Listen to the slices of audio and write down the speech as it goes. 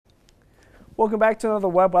Welcome back to another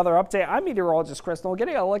web weather update. I'm meteorologist Chris Noel.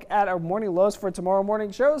 Getting a look at our morning lows for tomorrow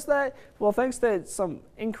morning shows that, well, thanks to some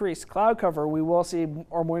increased cloud cover, we will see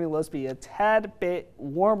our morning lows be a tad bit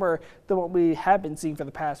warmer than what we have been seeing for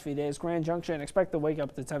the past few days. Grand Junction, expect to wake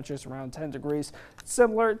up to temperatures around 10 degrees.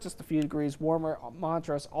 Similar, just a few degrees warmer.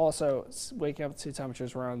 Montrose also waking up to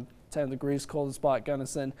temperatures around 10 degrees. Coldest spot,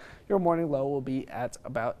 Gunnison, your morning low will be at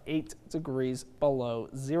about 8 degrees below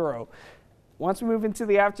zero. Once we move into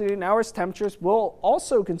the afternoon hours, temperatures will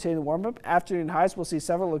also continue to warm up. Afternoon highs, we'll see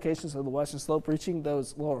several locations of the western slope reaching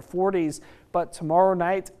those lower 40s. But tomorrow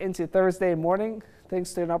night into Thursday morning,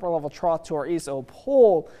 thanks to an upper level trough to our east, it will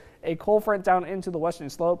pull a cold front down into the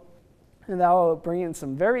western slope. And that will bring in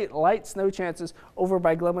some very light snow chances over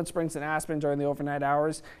by Glenwood Springs and Aspen during the overnight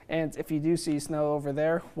hours. And if you do see snow over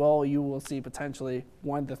there, well, you will see potentially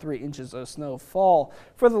 1 to 3 inches of snow fall.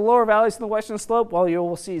 For the lower valleys in the western slope, well, you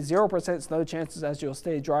will see 0% snow chances as you'll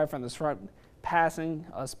stay dry from this front passing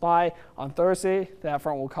us by. On Thursday, that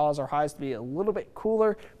front will cause our highs to be a little bit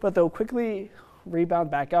cooler, but they'll quickly rebound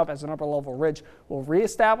back up as an upper level ridge will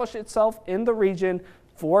reestablish itself in the region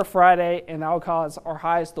for Friday, and that will cause our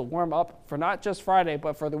highs to warm up for not just Friday,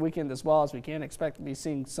 but for the weekend as well, as we can expect to be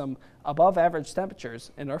seeing some above average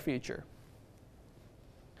temperatures in our future.